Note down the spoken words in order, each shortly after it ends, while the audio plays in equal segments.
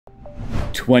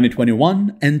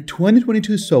2021 and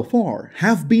 2022 so far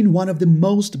have been one of the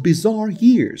most bizarre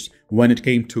years when it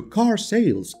came to car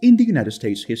sales in the United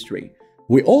States history.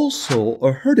 We all saw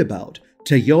or heard about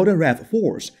Toyota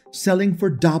RAV4s selling for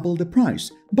double the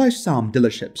price by some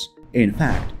dealerships. In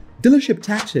fact, dealership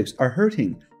tactics are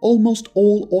hurting almost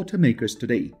all automakers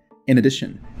today. In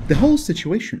addition, the whole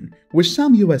situation with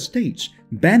some US states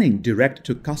banning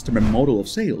direct-to-customer model of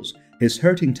sales is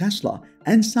hurting Tesla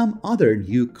and some other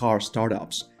new car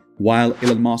startups. While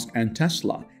Elon Musk and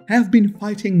Tesla have been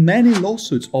fighting many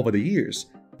lawsuits over the years,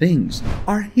 things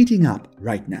are heating up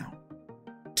right now.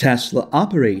 Tesla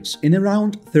operates in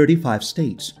around 35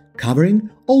 states, covering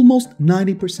almost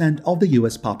 90% of the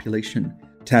US population.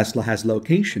 Tesla has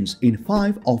locations in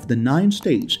 5 of the 9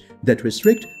 states that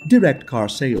restrict direct car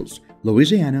sales: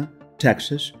 Louisiana,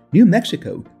 Texas, New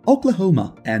Mexico,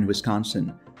 Oklahoma, and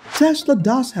Wisconsin. Tesla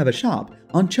does have a shop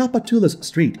on Tchoupitoulas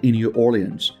Street in New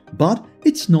Orleans, but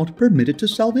it's not permitted to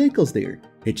sell vehicles there.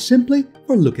 It's simply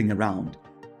for looking around.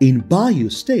 In Bayou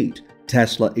State,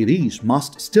 Tesla EVs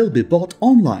must still be bought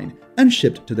online and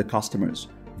shipped to the customers.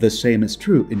 The same is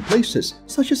true in places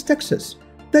such as Texas.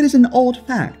 That is an odd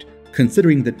fact,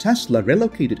 considering that Tesla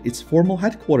relocated its formal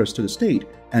headquarters to the state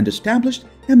and established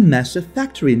a massive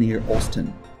factory near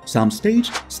Austin. Some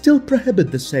states still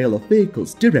prohibit the sale of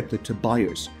vehicles directly to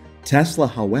buyers. Tesla,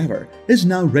 however, is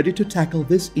now ready to tackle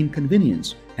this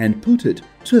inconvenience and put it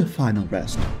to a final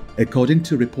rest. According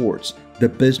to reports, the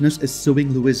business is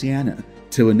suing Louisiana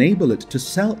to enable it to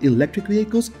sell electric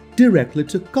vehicles directly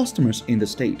to customers in the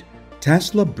state.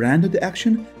 Tesla branded the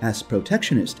action as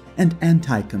protectionist and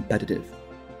anti-competitive.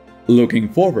 Looking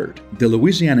forward, the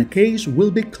Louisiana case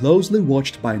will be closely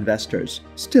watched by investors.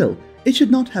 Still, it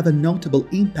should not have a notable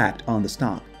impact on the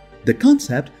stock. The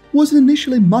concept was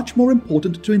initially much more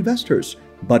important to investors,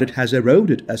 but it has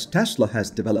eroded as Tesla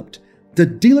has developed. The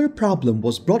dealer problem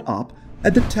was brought up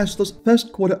at the Tesla's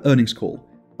first quarter earnings call.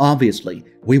 Obviously,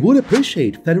 we would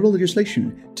appreciate federal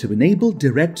legislation to enable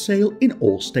direct sale in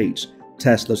all states,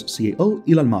 Tesla's CEO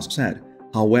Elon Musk said.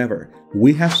 However,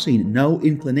 we have seen no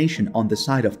inclination on the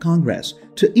side of Congress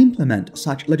to implement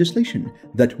such legislation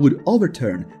that would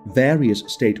overturn various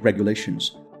state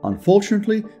regulations.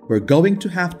 Unfortunately, we're going to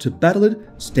have to battle it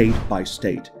state by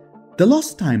state. The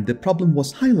last time the problem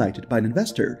was highlighted by an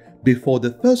investor before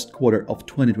the first quarter of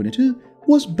 2022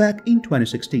 was back in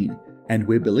 2016, and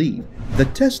we believe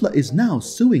that Tesla is now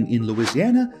suing in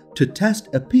Louisiana to test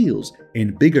appeals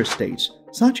in bigger states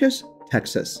such as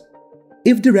Texas.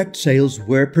 If direct sales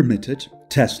were permitted,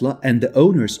 Tesla and the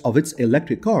owners of its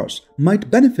electric cars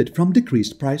might benefit from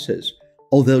decreased prices.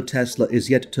 Although Tesla is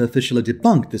yet to officially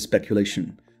debunk this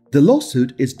speculation, the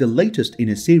lawsuit is the latest in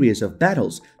a series of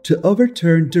battles to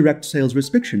overturn direct sales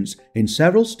restrictions in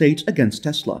several states against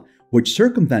Tesla, which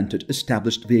circumvented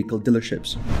established vehicle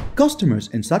dealerships. Customers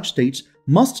in such states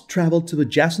must travel to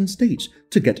adjacent states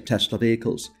to get Tesla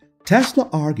vehicles. Tesla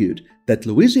argued that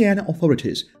Louisiana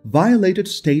authorities violated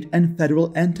state and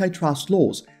federal antitrust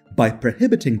laws by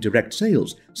prohibiting direct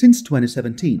sales since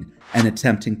 2017 and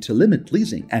attempting to limit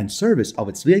leasing and service of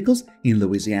its vehicles in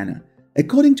Louisiana.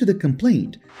 According to the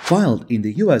complaint filed in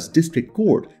the U.S. District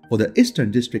Court for the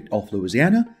Eastern District of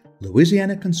Louisiana,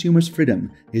 Louisiana consumers'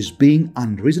 freedom is being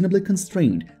unreasonably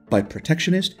constrained by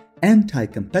protectionist,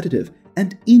 anti-competitive,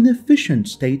 and inefficient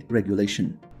state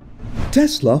regulation.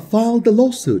 Tesla filed the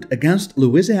lawsuit against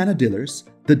Louisiana dealers,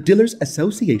 the Dealers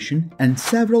Association, and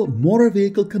several Motor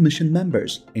Vehicle Commission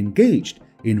members engaged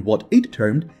in what it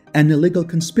termed an illegal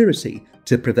conspiracy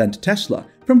to prevent Tesla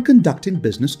from conducting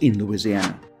business in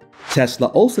Louisiana. Tesla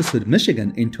also sued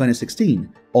Michigan in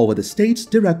 2016 over the state's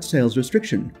direct sales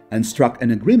restriction and struck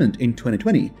an agreement in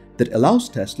 2020 that allows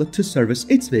Tesla to service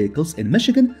its vehicles in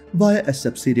Michigan via a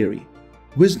subsidiary.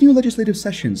 With new legislative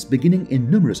sessions beginning in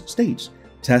numerous states,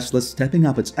 Tesla is stepping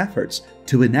up its efforts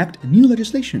to enact new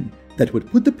legislation that would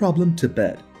put the problem to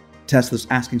bed. Tesla is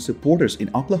asking supporters in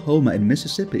Oklahoma and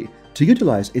Mississippi to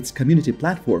utilize its community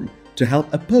platform to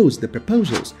help oppose the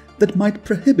proposals that might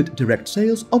prohibit direct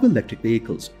sales of electric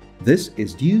vehicles. This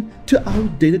is due to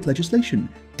outdated legislation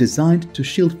designed to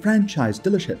shield franchise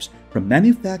dealerships from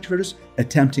manufacturers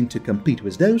attempting to compete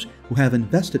with those who have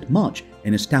invested much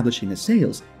in establishing a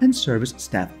sales and service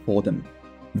staff for them.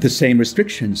 The same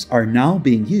restrictions are now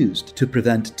being used to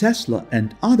prevent Tesla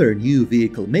and other new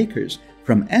vehicle makers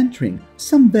from entering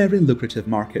some very lucrative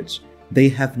markets. They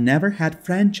have never had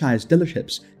franchise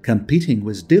dealerships competing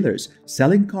with dealers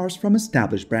selling cars from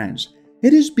established brands.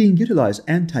 It is being utilized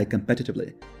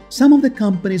anti-competitively. Some of the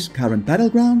company's current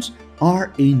battlegrounds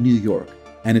are in New York,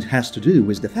 and it has to do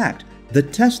with the fact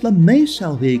that Tesla may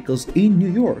sell vehicles in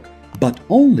New York but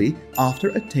only after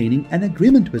attaining an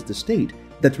agreement with the state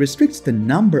that restricts the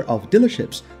number of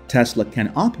dealerships Tesla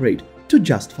can operate to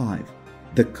just 5.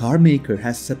 The car maker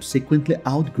has subsequently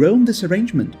outgrown this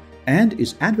arrangement and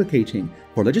is advocating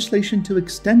for legislation to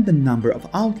extend the number of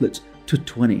outlets to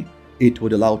 20. It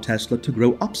would allow Tesla to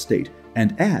grow upstate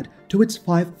and add to its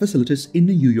 5 facilities in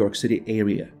the New York City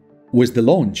area. With the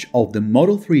launch of the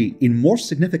Model 3 in more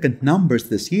significant numbers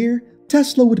this year,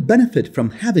 Tesla would benefit from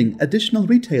having additional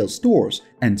retail stores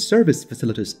and service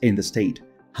facilities in the state.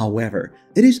 However,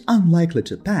 it is unlikely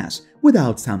to pass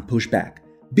without some pushback.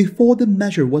 Before the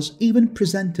measure was even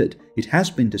presented, it has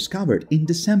been discovered in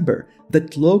December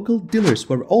that local dealers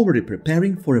were already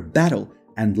preparing for a battle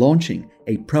and launching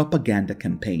a propaganda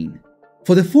campaign.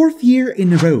 For the 4th year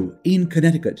in a row in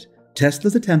Connecticut, Tesla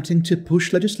is attempting to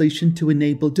push legislation to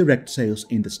enable direct sales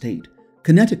in the state.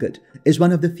 Connecticut is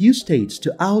one of the few states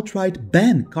to outright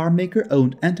ban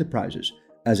carmaker-owned enterprises.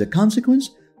 As a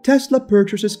consequence, Tesla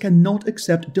purchasers cannot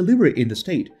accept delivery in the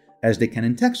state, as they can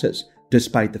in Texas,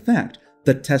 despite the fact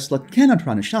that Tesla cannot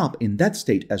run a shop in that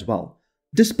state as well.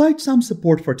 Despite some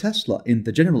support for Tesla in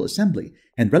the General Assembly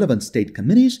and relevant state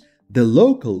committees, the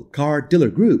local car dealer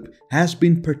group has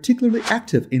been particularly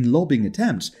active in lobbying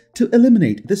attempts to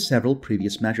eliminate the several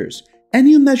previous measures. A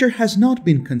new measure has not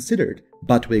been considered,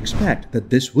 but we expect that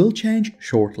this will change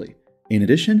shortly. In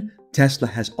addition, Tesla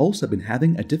has also been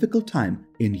having a difficult time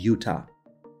in Utah.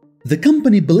 The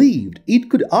company believed it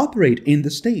could operate in the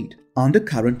state under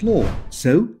current law,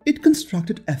 so it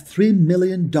constructed a $3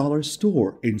 million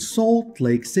store in Salt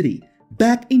Lake City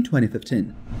back in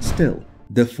 2015. Still,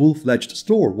 the full-fledged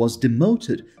store was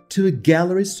demoted to a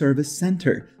gallery service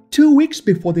center 2 weeks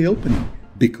before the opening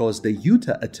because the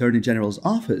Utah Attorney General's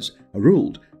office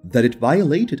ruled that it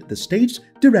violated the state's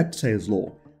direct sales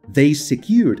law. They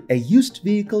secured a used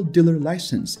vehicle dealer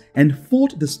license and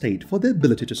fought the state for the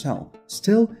ability to sell.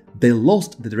 Still, they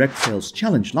lost the direct sales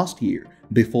challenge last year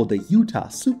before the Utah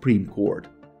Supreme Court.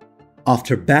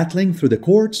 After battling through the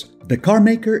courts, the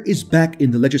carmaker is back in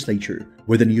the legislature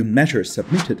with a new measure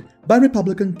submitted by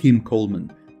Republican Kim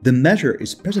Coleman. The measure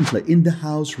is presently in the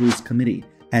House Rules Committee,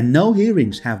 and no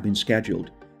hearings have been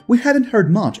scheduled. We hadn't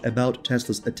heard much about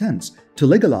Tesla's attempts to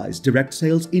legalize direct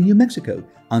sales in New Mexico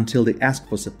until they asked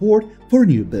for support for a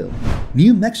new bill.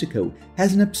 New Mexico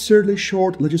has an absurdly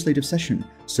short legislative session,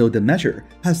 so the measure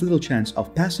has little chance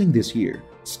of passing this year.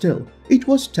 Still, it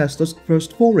was Tesla's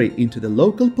first foray into the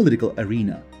local political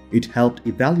arena. It helped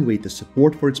evaluate the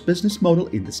support for its business model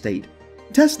in the state.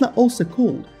 Tesla also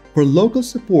called for local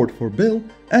support for Bill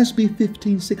SB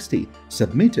 1560,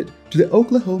 submitted to the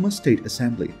Oklahoma State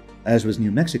Assembly. As with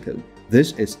New Mexico,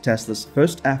 this is Tesla's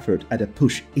first effort at a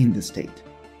push in the state.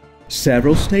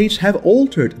 Several states have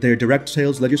altered their direct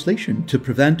sales legislation to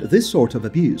prevent this sort of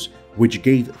abuse, which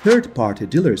gave third-party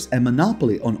dealers a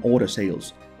monopoly on auto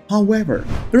sales. However,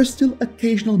 there are still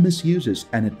occasional misuses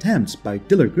and attempts by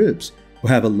dealer groups who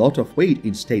have a lot of weight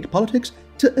in state politics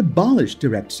to abolish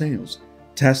direct sales.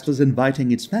 Tesla is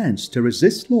inviting its fans to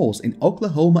resist laws in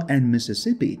Oklahoma and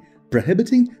Mississippi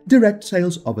prohibiting direct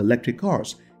sales of electric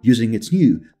cars using its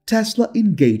new Tesla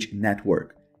Engage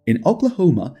network. In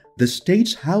Oklahoma, the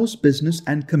state's House Business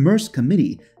and Commerce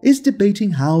Committee is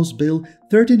debating House Bill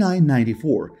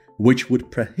 3994, which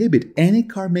would prohibit any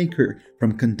car maker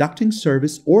from conducting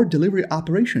service or delivery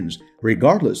operations,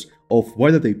 regardless of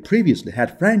whether they previously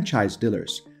had franchise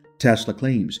dealers. Tesla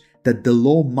claims that the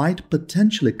law might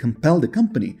potentially compel the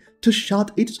company to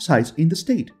shut its sites in the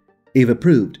state. If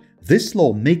approved, this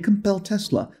law may compel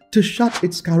Tesla to shut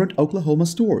its current Oklahoma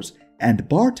stores and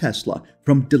bar Tesla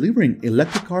from delivering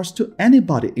electric cars to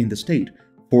anybody in the state,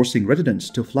 forcing residents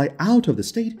to fly out of the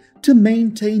state to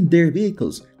maintain their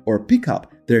vehicles or pick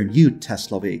up their new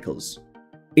Tesla vehicles.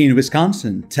 In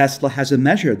Wisconsin, Tesla has a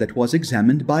measure that was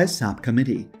examined by a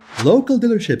subcommittee. Local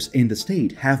dealerships in the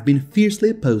state have been fiercely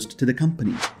opposed to the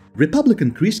company.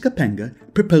 Republican Chris Kapenga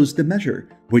proposed the measure,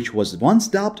 which was once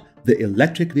dubbed the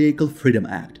Electric Vehicle Freedom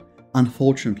Act.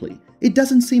 Unfortunately, it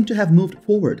doesn't seem to have moved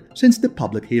forward since the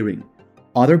public hearing.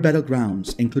 Other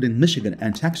battlegrounds, including Michigan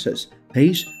and Texas,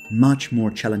 face much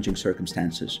more challenging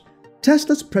circumstances.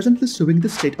 Tesla is presently suing the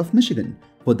state of Michigan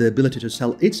for the ability to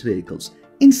sell its vehicles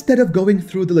instead of going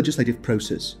through the legislative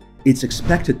process. It's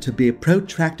expected to be a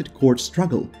protracted court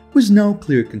struggle with no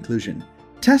clear conclusion.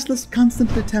 Tesla is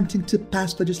constantly attempting to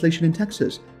pass legislation in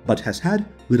Texas, but has had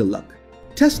little luck.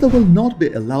 Tesla will not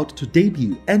be allowed to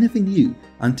debut anything new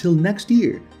until next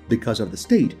year because of the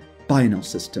state biennial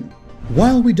system.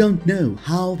 While we don't know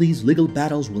how these legal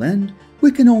battles will end,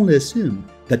 we can only assume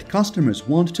that customers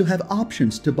want to have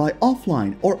options to buy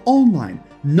offline or online,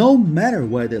 no matter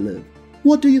where they live.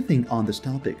 What do you think on this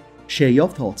topic? Share your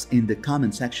thoughts in the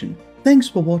comment section. Thanks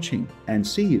for watching and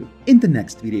see you in the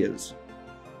next videos.